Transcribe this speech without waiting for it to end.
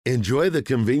Enjoy the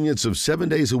convenience of 7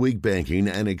 days a week banking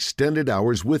and extended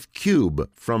hours with Cube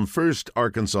from First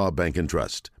Arkansas Bank and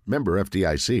Trust. Member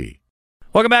FDIC.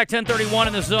 Welcome back, 10:31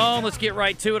 in the zone. Let's get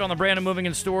right to it on the Brandon Moving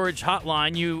and Storage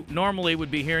hotline. You normally would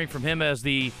be hearing from him as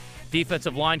the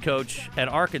defensive line coach at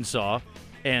Arkansas,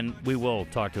 and we will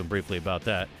talk to him briefly about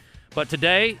that. But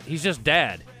today, he's just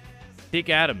dad.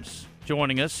 Deke Adams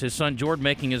joining us. His son Jordan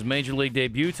making his major league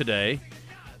debut today.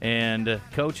 And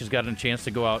Coach has gotten a chance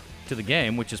to go out to the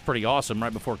game, which is pretty awesome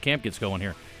right before camp gets going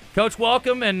here. Coach,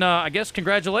 welcome, and I guess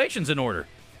congratulations in order.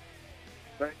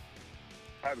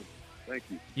 Thank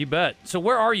you. You bet. So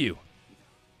where are you?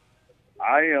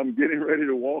 I am getting ready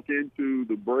to walk into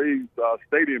the Braves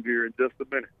stadium here in just a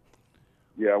minute.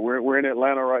 Yeah, we're in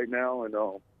Atlanta right now, and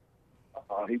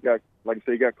he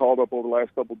got called up over the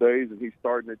last couple of days, and he's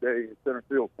starting the day in center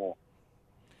field for him.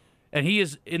 And he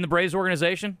is in the Braves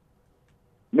organization?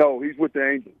 No, he's with the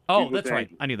Angels. Oh, that's right.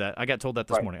 Angels. I knew that. I got told that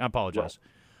this morning. I apologize.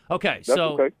 Right. Okay,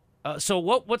 so okay. So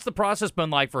what's the process been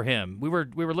like for him? We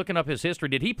were looking up his history.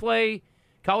 Did he play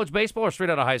college baseball or straight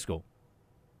out of high school?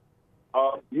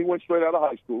 He went straight out of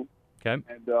high school. Okay.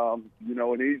 And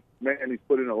and he's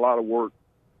put in a lot of work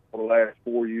for the last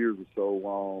 4 years or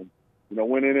so.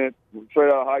 Went in it straight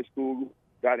out of high school,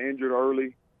 got injured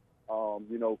early.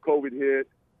 COVID hit.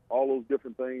 All those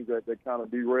different things that kind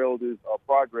of derailed his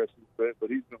progress a bit, but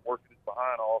he's been working his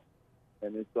behind off,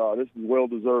 and this is well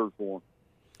deserved for him.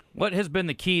 What has been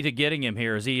the key to getting him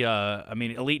here? Is he,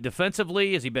 elite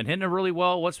defensively? Has he been hitting it really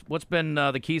well? What's been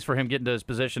the keys for him getting to his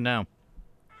position now?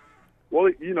 Well,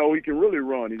 he can really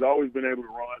run. He's always been able to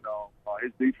run.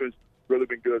 His defense has really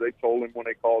been good. They told him when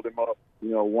they called him up,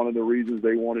 one of the reasons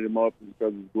they wanted him up is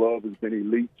because his glove has been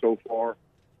elite so far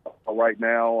right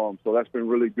now. So that's been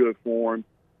really good for him.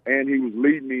 And he was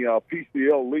leading the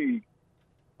PCL league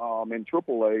in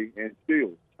AAA in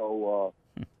steals. So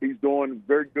he's doing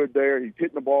very good there. He's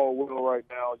hitting the ball well right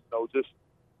now.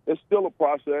 It's still a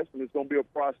process, and it's going to be a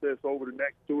process over the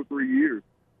next 2 or 3 years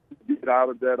to get out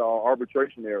of that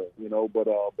arbitration era. But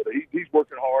he's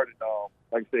working hard, and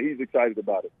like I said, he's excited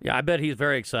about it. Yeah, I bet he's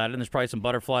very excited, and there's probably some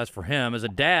butterflies for him. As a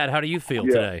dad, how do you feel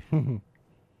today?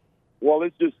 Well,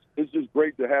 it's just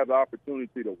great to have the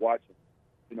opportunity to watch him.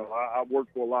 I've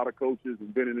worked for a lot of coaches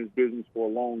and been in this business for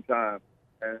a long time.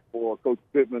 And for Coach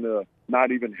Pittman to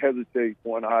not even hesitate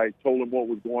when I told him what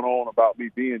was going on about me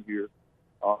being here,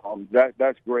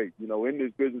 that's great. In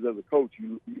this business as a coach,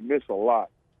 you miss a lot.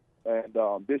 And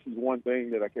this is one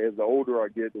thing that, as the older I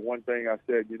get, the one thing I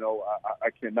said, I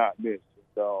cannot miss.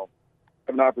 And,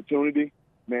 have an opportunity,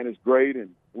 man, it's great, and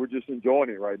we're just enjoying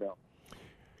it right now.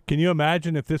 Can you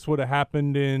imagine if this would have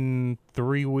happened in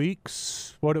 3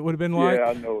 weeks, what it would have been like? Yeah,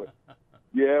 I know it.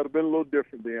 Yeah, it would have been a little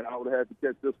different then. I would have had to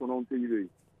catch this one on TV. It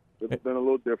would have been a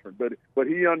little different. But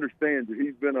he understands it.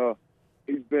 He's been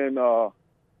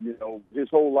his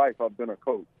whole life I've been a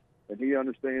coach. And he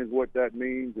understands what that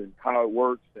means and how it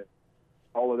works and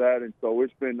all of that. And so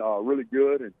it's been really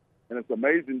good. And it's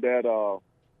amazing that,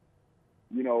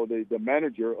 the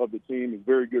manager of the team is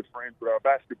very good friends with our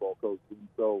basketball coach. And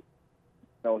so,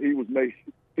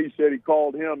 he said he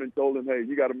called him and told him, hey,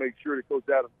 you got to make sure that Coach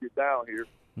Adams get down here,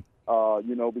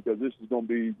 because this is going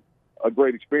to be a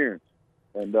great experience.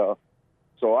 And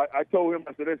so I told him,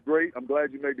 I said, that's great. I'm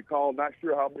glad you made the call. Not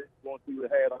sure how many going to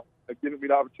had giving me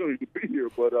the opportunity to be here,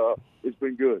 but it's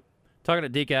been good. Talking to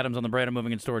Deke Adams on the Brandon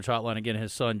Moving and Storage Hotline. Again,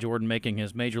 his son Jordan making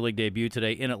his major league debut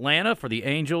today in Atlanta for the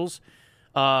Angels.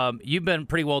 You've been a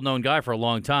pretty well-known guy for a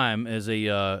long time as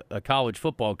a college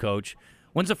football coach.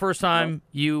 When's the first time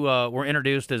you were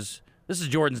introduced as, this is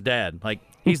Jordan's dad? Like,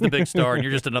 he's the big star and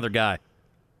you're just another guy.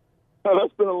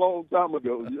 That's been a long time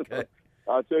ago. Okay.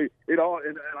 I'll tell you, it all,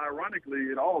 and ironically,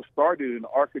 it all started in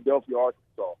Arkadelphia,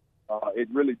 Arkansas. It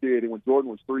really did. And when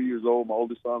Jordan was 3 years old, my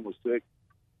oldest son was 6,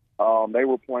 they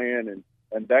were playing,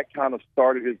 and that kind of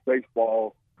started his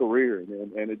baseball career,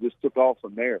 and it just took off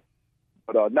from there.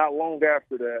 But not long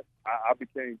after that, I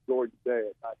became Jordan's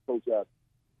dad, not Coach Adams.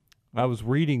 I was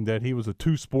reading that he was a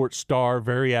two-sport star,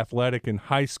 very athletic in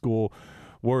high school.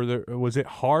 Was it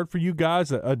hard for you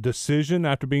guys, a decision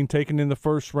after being taken in the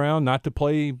first round, not to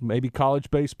play maybe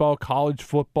college baseball, college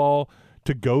football,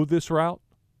 to go this route?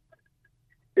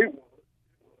 It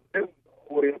was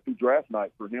all the way up to draft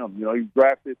night for him. He was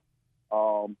drafted.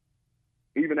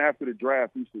 Even after the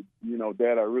draft, he said,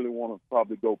 Dad, I really want to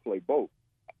probably go play both.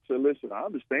 I said, listen, I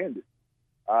understand it.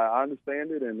 I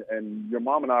understand it, and your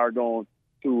mom and I are going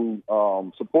to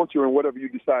support you in whatever you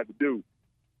decide to do.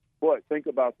 But think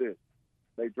about this.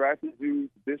 They drafted you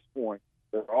to this point.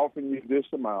 They're offering you this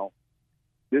amount.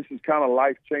 This is kind of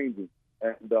life-changing.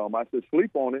 And I said,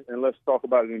 sleep on it, and let's talk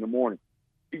about it in the morning.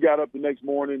 He got up the next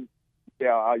morning,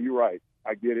 yeah, you're right.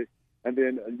 I get it. And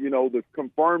then, the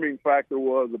confirming factor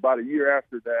was about a year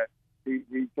after that,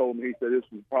 he told me, he said, this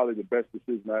was probably the best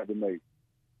decision I ever made.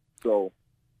 So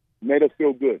made us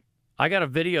feel good. I got a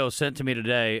video sent to me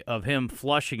today of him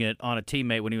flushing it on a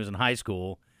teammate when he was in high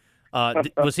school.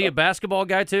 Was he a basketball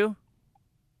guy too?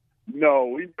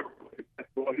 No, he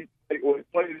played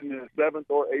in the 7th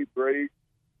or 8th grade,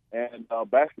 and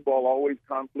basketball always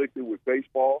conflicted with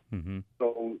baseball,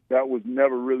 so that was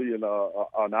never really an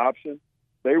option.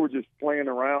 They were just playing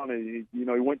around, and he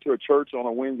went to a church on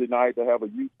a Wednesday night to have a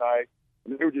youth night,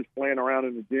 and they were just playing around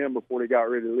in the gym before they got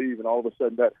ready to leave, and all of a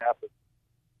sudden that happened.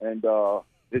 And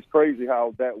it's crazy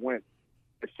how that went.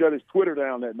 It shut his Twitter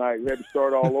down that night. We had to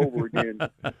start all over again.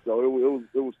 So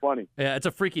it was funny. Yeah, it's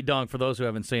a freaky dunk for those who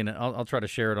haven't seen it. I'll try to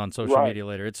share it on social media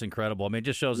later. It's incredible. I mean, it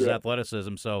just shows his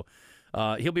athleticism. So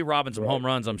he'll be robbing some home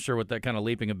runs, I'm sure, with that kind of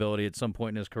leaping ability at some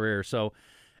point in his career. So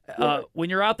when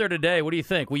you're out there today, what do you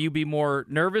think? Will you be more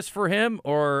nervous for him,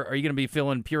 or are you going to be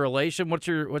feeling pure elation? What's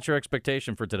your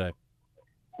expectation for today?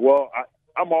 Well,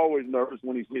 I'm always nervous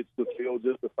when he hits the field.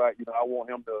 Just the fact, I want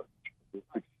him to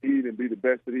succeed and be the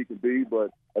best that he can be.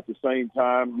 But at the same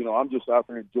time, I'm just out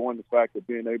there enjoying the fact of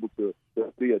being able to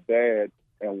be a dad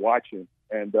and watch him,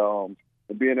 and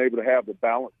being able to have the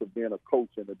balance of being a coach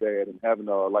and a dad, and having,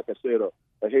 like I said,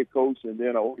 a head coach and then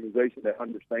an organization that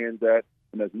understands that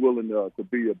and that's willing to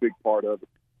be a big part of it.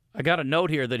 I got a note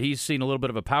here that he's seen a little bit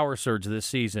of a power surge this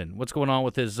season. What's going on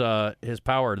with his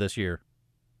power this year?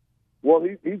 Well,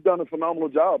 he's done a phenomenal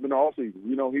job in the offseason.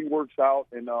 He works out,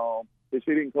 and his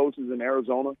hitting coaches in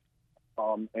Arizona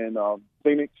and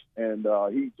Phoenix and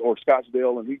or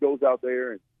Scottsdale, and he goes out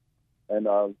there, and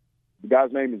the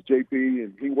guy's name is JP,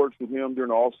 and he works with him during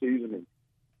the off season, and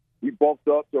he bulked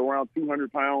up to around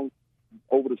 200 pounds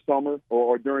over the summer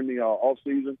or during the off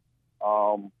season.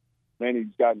 Man, he's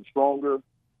gotten stronger,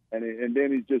 and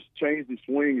then he's just changed his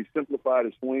swing. He simplified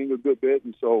his swing a good bit,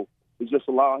 and so it's just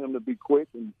allowing him to be quick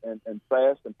and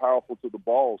fast and powerful to the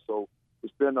ball. So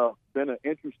it's been an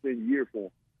interesting year for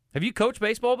him. Have you coached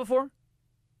baseball before?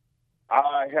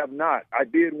 I have not. I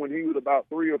did when he was about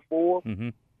 3 or 4,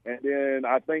 and then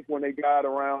I think when they got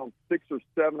around 6 or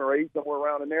 7 or 8, somewhere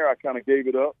around in there, I kind of gave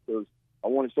it up because I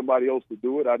wanted somebody else to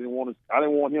do it. I didn't want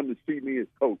him to see me as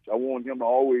coach. I wanted him to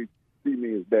always see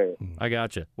me as dad. I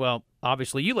gotcha. Well,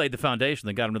 obviously you laid the foundation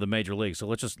that got him to the major league. So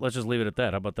let's just leave it at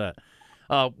that. How about that?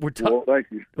 Well, thank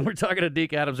you. We're talking to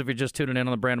Deke Adams if you're just tuning in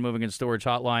on the Brandon Moving and Storage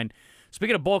Hotline.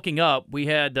 Speaking of bulking up, we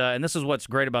had, and this is what's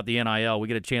great about the NIL, we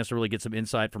get a chance to really get some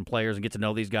insight from players and get to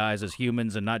know these guys as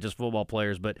humans and not just football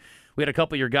players. But we had a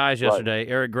couple of your guys yesterday,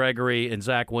 Eric Gregory and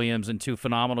Zach Williams, and 2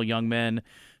 phenomenal young men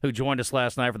who joined us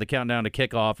last night for the countdown to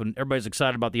kickoff. And everybody's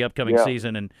excited about the upcoming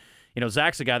season. And,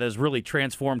 Zach's a guy that has really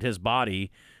transformed his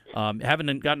body.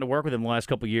 Haven't gotten to work with him the last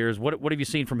couple of years. What have you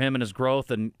seen from him and his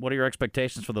growth, and what are your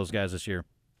expectations for those guys this year?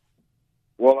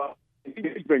 Well,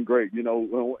 he's been great, and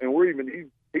we're even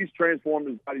he's transformed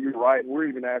his body. You're right. We're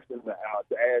even asking him to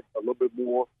add a little bit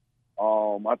more.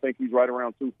 I think he's right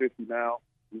around 250 now.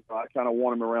 I kind of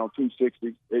want him around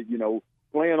 260.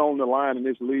 Playing on the line in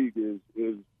this league is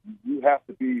you have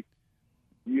to be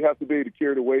able to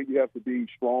carry the weight. You have to be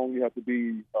strong. You have to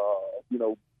be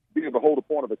be able to hold a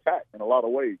point of attack in a lot of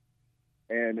ways.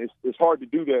 And it's hard to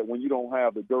do that when you don't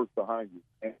have the girth behind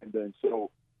you. And then so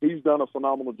he's done a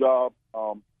phenomenal job.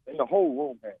 And the whole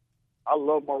room, man. I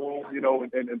love my room,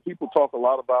 and people talk a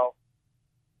lot about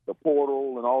the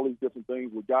portal and all these different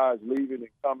things with guys leaving and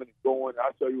coming and going. I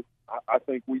tell you, I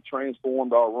think we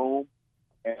transformed our room,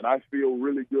 and I feel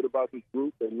really good about this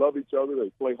group. They love each other. They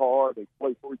play hard. They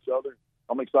play for each other.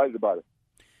 I'm excited about it.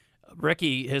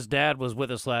 Ricky, his dad was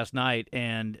with us last night,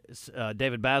 and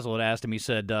David Basil had asked him, he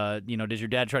said, does your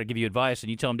dad try to give you advice? And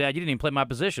you tell him, Dad, you didn't even play my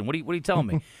position. What are you telling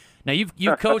me? Now,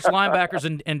 you've coached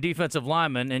linebackers and defensive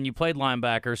linemen, and you played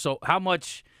linebacker. So how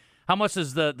much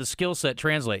does the skill set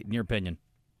translate, in your opinion?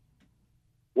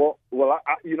 Well,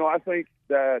 I think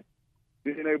that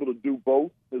being able to do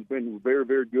both has been very,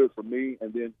 very good for me.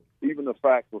 And then even the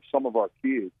fact for some of our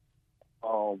kids,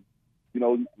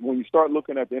 when you start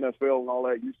looking at the NFL and all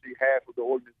that, you see half of the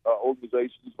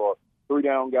organizations are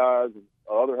 3-down guys and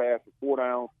the other half are 4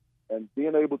 down. And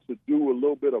being able to do a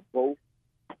little bit of both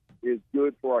is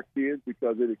good for our kids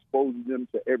because it exposes them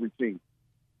to every team.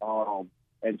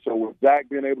 And so with Zach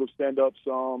being able to stand up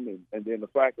some, and then the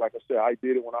fact, like I said, I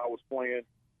did it when I was playing,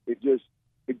 it gives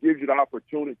you the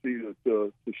opportunity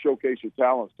to showcase your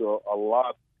talents to a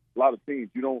lot of teams.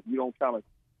 You don't kind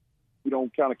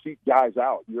of keep guys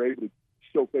out. You're able to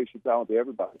showcase your talent to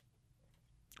everybody.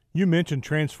 You mentioned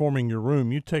transforming your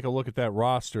room. You take a look at that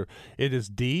roster. It is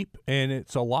deep, and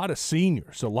it's a lot of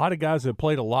seniors, a lot of guys that have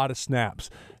played a lot of snaps.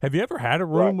 Have you ever had a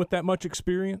room with that much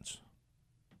experience?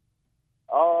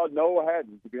 No, I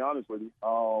hadn't, to be honest with you.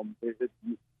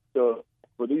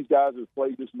 For these guys that have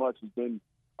played this much has been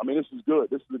 – I mean, this is good.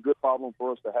 This is a good problem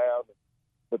for us to have.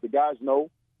 But the guys know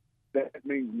that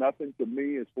means nothing to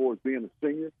me as far as being a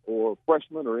senior or a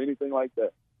freshman or anything like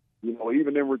that. You know,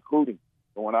 even in recruiting.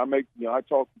 When I I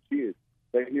talk to kids,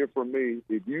 they hear from me,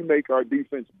 if you make our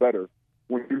defense better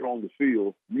when you're on the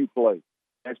field, you play.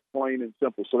 That's plain and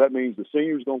simple. So that means the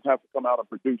seniors don't have to come out and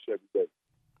produce every day.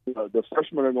 The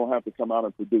freshmen are going to have to come out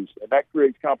and produce. And that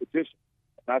creates competition.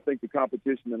 And I think the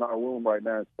competition in our room right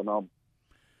now is phenomenal.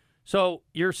 So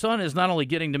your son is not only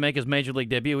getting to make his Major League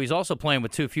debut, he's also playing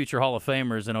with two future Hall of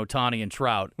Famers in Ohtani and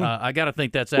Trout. I got to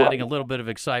think that's adding a little bit of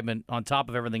excitement on top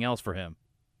of everything else for him.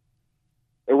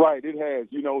 Right, it has.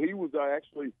 You know, he was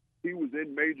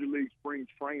in Major League spring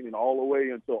training all the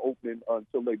way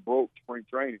until they broke spring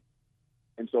training.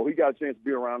 And so he got a chance to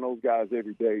be around those guys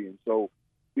every day. And so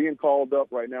being called up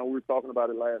right now, we were talking about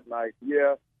it last night.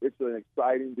 Yeah, it's an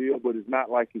exciting deal, but it's not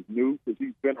like it's new because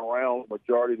he's been around the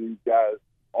majority of these guys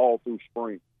all through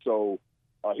spring. So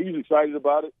he's excited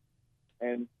about it.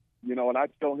 And, you know, and I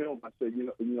tell him, I say,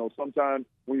 you know, sometimes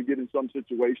when you get in some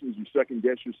situations, you second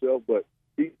guess yourself, but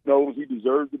he knows he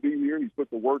deserves to be here. He's put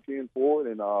the work in for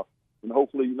it, and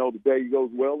hopefully, you know, the day goes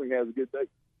well and he has a good day.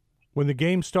 When the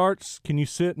game starts, can you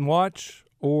sit and watch,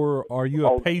 or are you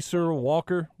a pacer, a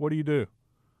walker? What do you do?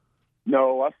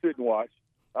 No, I sit and watch.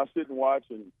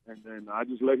 And then I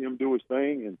just let him do his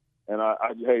thing. And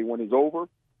hey, when it's over,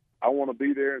 I want to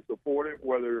be there and support him,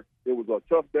 whether it was a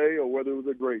tough day or whether it was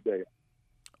a great day.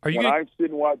 When I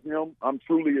sit and watch him, I'm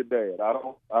truly a dad.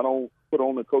 I don't put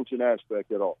on the coaching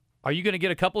aspect at all. Are you going to get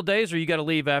a couple of days, or you got to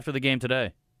leave after the game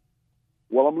today?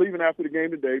 Well, I'm leaving after the game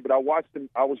today, but I watched him.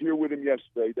 I was here with him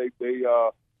yesterday. They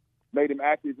made him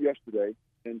active yesterday,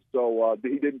 and so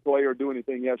he didn't play or do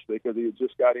anything yesterday because he had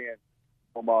just got in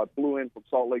flew in from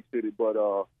Salt Lake City. But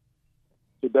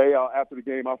today, after the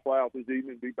game, I'll fly out this evening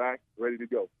and be back ready to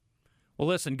go. Well,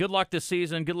 listen, good luck this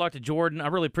season. Good luck to Jordan. I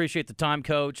really appreciate the time,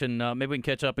 Coach, and maybe we can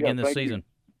catch up again this season.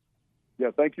 Yeah,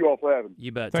 thank you all for having me.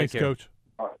 You bet. Thanks, Take care. Coach.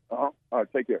 All right,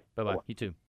 take care. Bye-bye. You too.